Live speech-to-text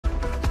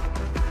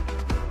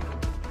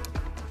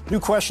New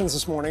questions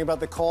this morning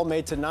about the call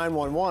made to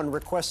 911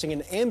 requesting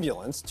an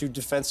ambulance to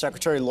Defense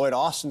Secretary Lloyd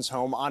Austin's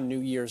home on New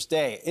Year's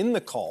Day. In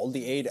the call,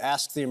 the aide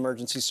asked the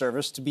emergency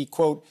service to be,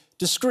 quote,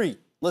 discreet.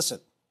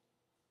 Listen.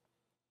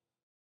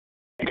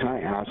 Can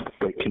I ask,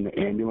 can the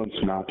ambulance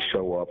not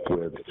show up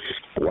with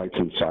lights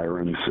and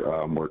sirens?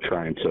 We're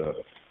trying to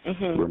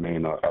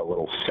remain a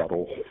little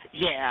subtle.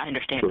 Yeah, I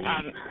understand.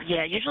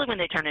 Yeah, usually when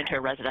they turn into a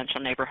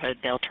residential neighborhood,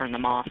 they'll turn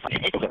them off. Is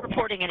he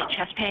reporting any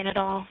chest pain at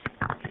all?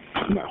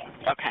 No.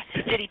 Okay.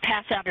 Did he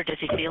pass out, or does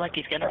he feel like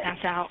he's going to pass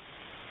out?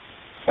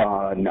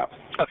 No.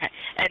 Okay.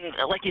 And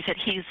like you said,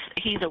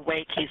 he's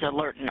awake, he's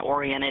alert and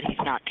oriented, he's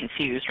not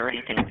confused or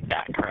anything like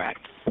that,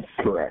 correct?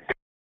 Correct.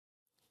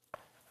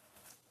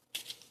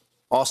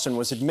 Austin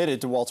was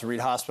admitted to Walter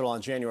Reed Hospital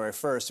on January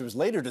 1st. It was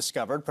later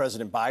discovered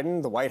President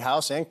Biden, the White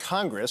House, and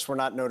Congress were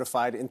not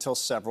notified until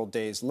several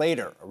days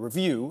later. A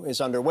review is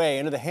underway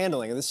into the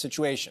handling of this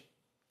situation.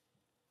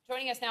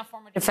 Joining us now,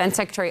 former Defense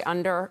Secretary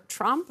under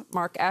Trump,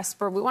 Mark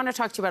Esper. We want to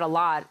talk to you about a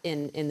lot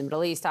in the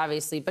Middle East,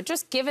 obviously, but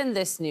just given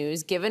this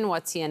news, given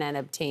what CNN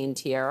obtained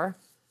here,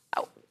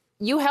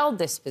 you held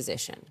this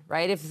position,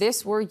 right? If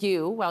this were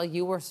you while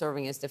you were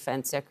serving as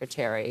Defense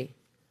Secretary,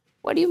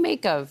 what do you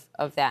make of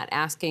that,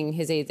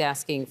 his aides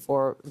asking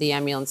for the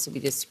ambulance to be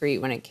discreet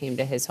when it came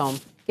to his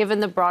home, given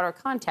the broader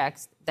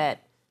context that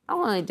not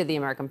only did the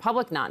American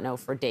public not know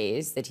for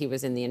days that he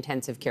was in the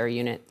intensive care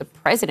unit, the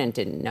president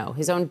didn't know,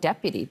 his own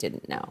deputy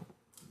didn't know?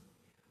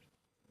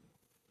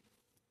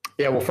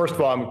 Yeah, well, first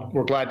of all,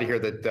 we're glad to hear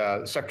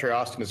that Secretary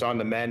Austin is on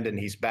the mend and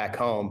he's back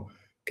home,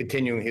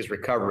 continuing his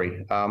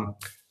recovery.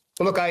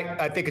 But look,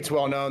 I think it's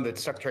well known that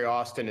Secretary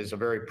Austin is a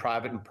very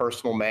private and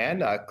personal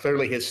man.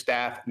 Clearly, his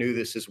staff knew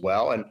this as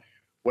well, and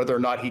whether or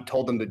not he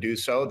told them to do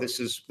so, this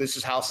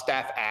is how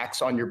staff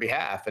acts on your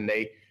behalf, and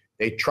they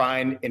try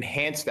and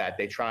enhance that.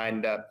 They try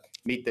and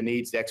meet the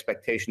needs, the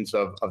expectations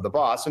of the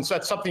boss, and so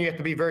that's something you have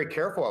to be very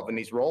careful of in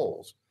these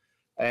roles.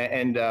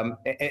 And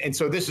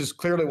so this is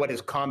clearly what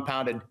has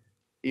compounded,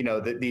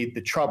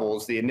 the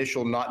troubles, the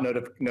initial not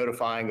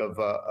notifying of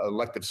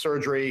elective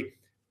surgery,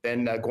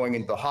 then going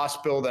into the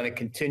hospital, then a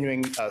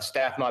continuing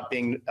staff not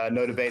being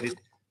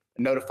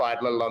notified,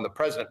 let alone the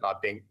president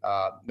not being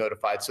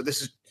notified. So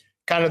this is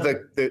kind of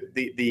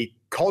the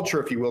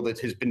culture, if you will, that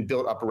has been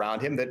built up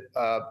around him that,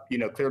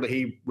 clearly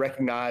he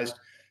recognized,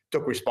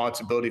 took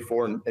responsibility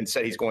for, and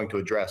said he's going to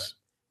address.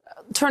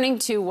 Turning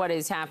to what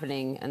is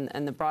happening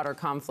and the broader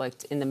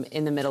conflict in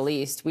the Middle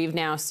East, we've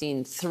now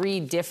seen 3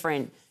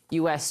 different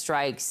U.S.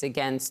 strikes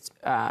against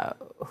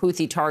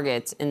Houthi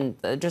targets in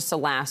just the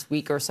last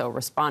week or so,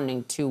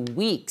 responding to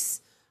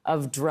weeks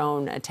of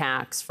drone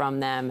attacks from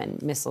them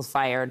and missiles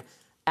fired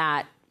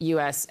at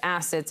U.S.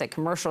 assets, at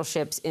commercial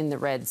ships in the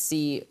Red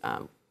Sea.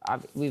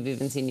 We've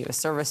even seen U.S.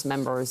 service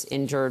members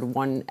injured,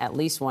 at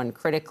least one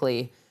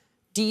critically.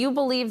 Do you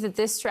believe that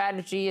this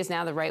strategy is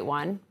now the right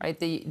one? Right?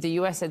 The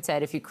U.S. had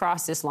said, if you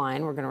cross this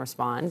line, we're going to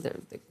respond.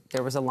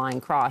 There was a line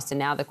crossed. And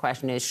now the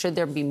question is, should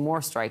there be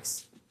more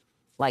strikes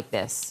like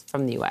this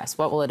from the U.S.?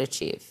 What will it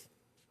achieve?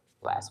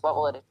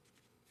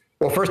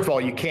 Well, first of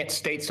all, you can't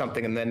state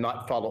something and then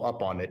not follow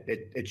up on it.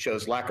 It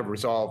shows lack of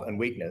resolve and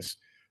weakness.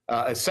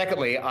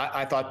 Secondly,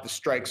 I thought the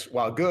strikes,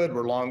 while good,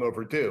 were long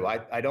overdue.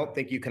 I don't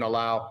think you can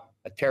allow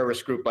a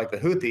terrorist group like the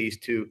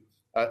Houthis to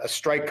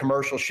strike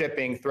commercial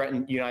shipping,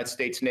 threaten United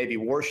States Navy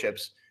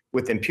warships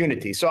with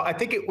impunity. So I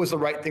think it was the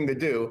right thing to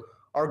do.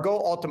 Our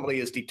goal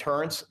ultimately is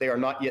deterrence. They are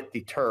not yet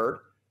deterred.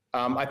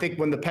 I think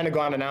when the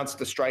Pentagon announced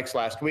the strikes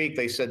last week,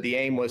 they said the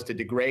aim was to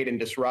degrade and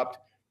disrupt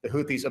the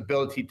Houthis'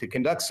 ability to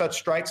conduct such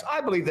strikes.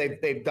 I believe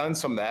they've done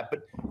some of that,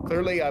 but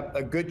clearly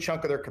a good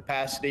chunk of their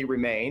capacity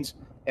remains.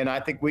 And I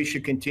think we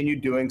should continue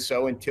doing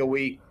so until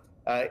we,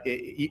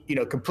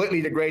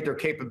 completely degrade their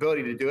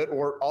capability to do it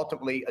or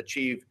ultimately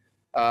achieve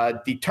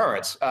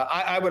deterrence.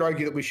 I would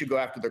argue that we should go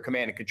after their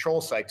command and control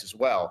sites as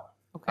well.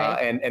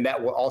 Okay. And that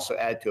will also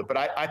add to it. But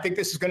I think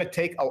this is going to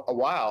take a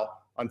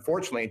while,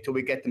 unfortunately, until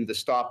we get them to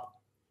stop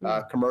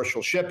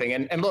commercial shipping.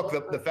 And look,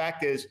 the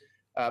fact is,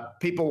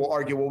 people will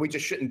argue, well, we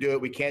just shouldn't do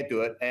it. We can't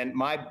do it. And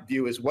my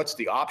view is, what's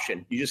the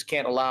option? You just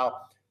can't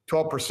allow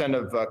 12%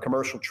 of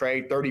commercial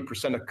trade,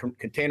 30% of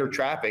container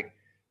traffic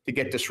to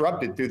get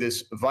disrupted through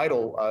this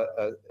vital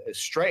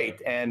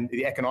strait. And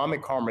the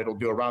economic harm it'll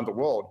do around the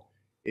world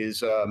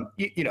is,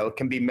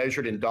 can be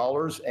measured in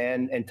dollars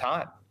and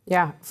time.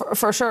 Yeah,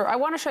 for sure. I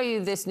want to show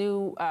you this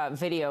new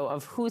video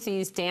of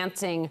Houthis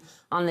dancing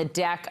on the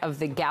deck of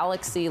the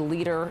Galaxy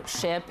Leader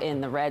ship in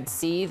the Red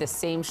Sea, the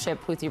same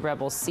ship Houthi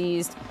rebels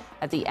seized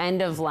at the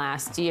end of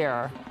last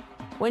year.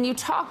 When you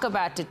talk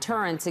about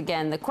deterrence,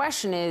 again, the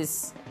question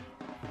is,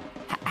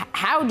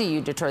 how do you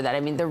deter that? I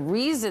mean, the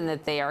reason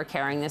that they are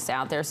carrying this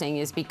out, they're saying,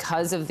 is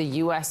because of the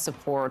U.S.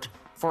 support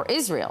for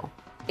Israel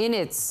in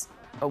its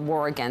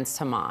war against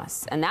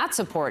Hamas. And that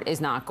support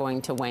is not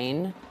going to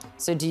wane.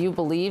 So do you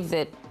believe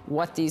that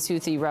what these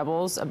Houthi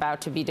rebels about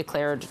to be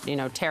declared,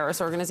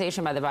 terrorist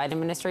organization by the Biden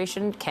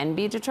administration can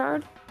be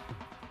deterred?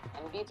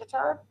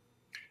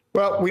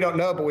 Well, we don't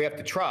know, but we have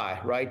to try,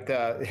 right?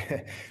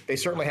 They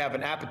certainly have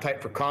an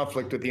appetite for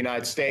conflict with the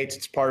United States.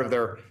 It's part of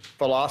their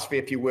philosophy,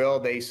 if you will.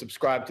 They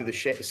subscribe to the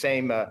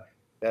same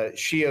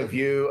Shia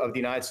view of the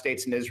United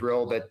States and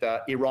Israel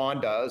that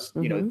Iran does.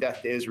 You know,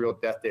 death to Israel,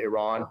 death to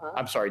Iran.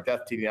 I'm sorry,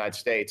 death to the United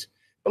States.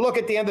 But look,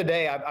 at the end of the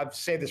day, I've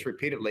said this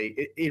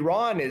repeatedly.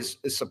 Iran is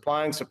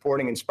supplying,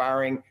 supporting,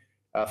 inspiring,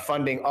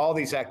 funding all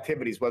these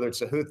activities, whether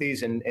it's the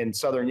Houthis in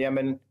southern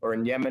Yemen or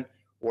in Yemen,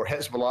 or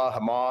Hezbollah,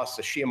 Hamas,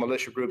 the Shia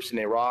militia groups in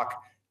Iraq,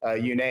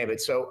 you name it.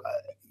 So,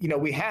 you know,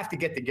 we have to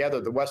get together,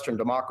 the Western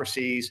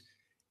democracies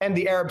and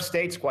the Arab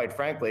states, quite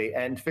frankly,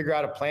 and figure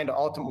out a plan to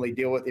ultimately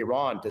deal with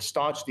Iran, to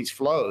staunch these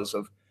flows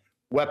of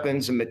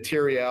weapons and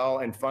material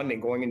and funding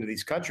going into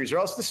these countries, or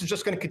else this is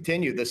just going to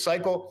continue. The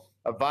cycle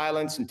of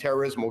violence and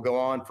terrorism will go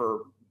on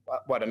for,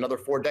 what, another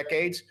 4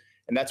 decades?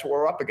 And that's what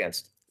we're up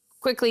against.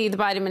 Quickly, the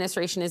Biden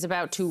administration is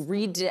about to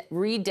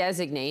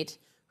redesignate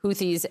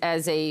Houthis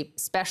as a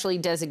specially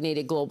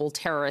designated global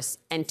terrorist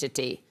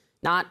entity,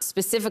 not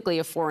specifically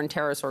a foreign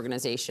terrorist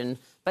organization.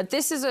 But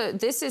this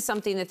is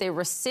something that they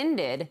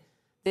rescinded,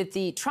 that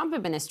the Trump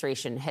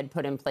administration had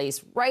put in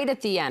place right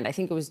at the end. I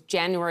think it was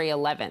January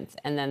 11th.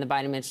 And then the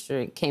Biden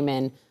administration came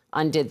in,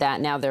 undid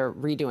that. Now they're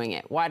redoing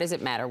it. Why does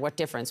it matter? What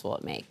difference will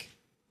it make?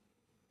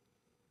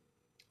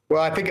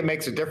 Well, I think it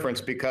makes a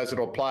difference because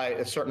it'll apply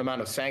a certain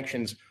amount of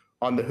sanctions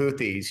on the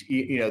Houthis,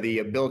 you know, the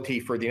ability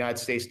for the United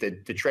States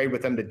to trade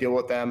with them, to deal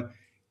with them.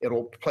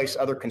 It'll place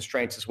other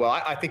constraints as well.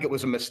 I think it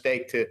was a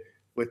mistake to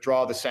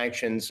withdraw the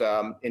sanctions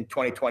in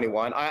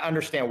 2021. I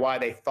understand why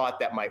they thought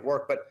that might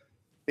work. But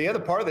the other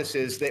part of this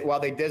is that while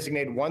they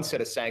designated one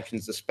set of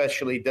sanctions,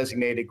 especially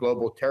designated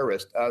global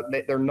terrorist,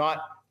 the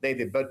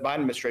Biden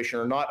administration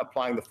are not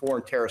applying the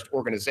foreign terrorist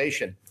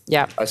organization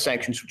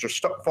sanctions, which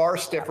are far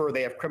stiffer.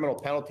 They have criminal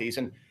penalties.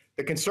 And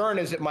the concern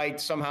is it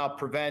might somehow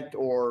prevent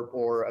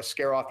or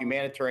scare off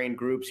humanitarian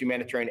groups,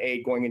 humanitarian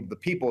aid going into the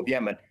people of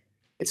Yemen.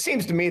 It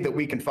seems to me that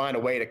we can find a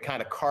way to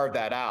kind of carve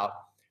that out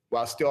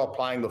while still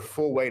applying the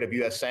full weight of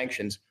U.S.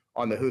 sanctions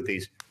on the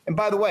Houthis. And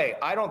by the way,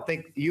 I don't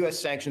think U.S.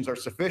 sanctions are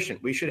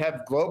sufficient. We should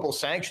have global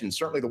sanctions.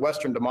 Certainly the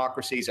Western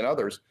democracies and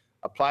others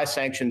apply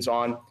sanctions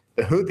on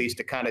the Houthis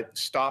to kind of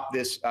stop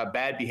this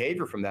bad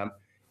behavior from them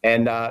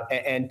and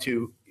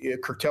to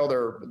curtail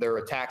their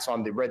attacks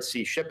on the Red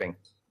Sea shipping.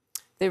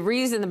 The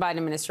reason the Biden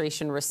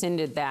administration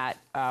rescinded that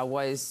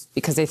was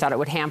because they thought it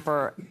would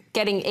hamper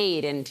getting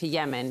aid into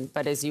Yemen.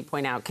 But as you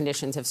point out,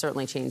 conditions have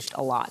certainly changed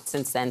a lot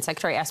since then.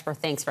 Secretary Esper,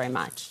 thanks very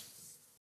much.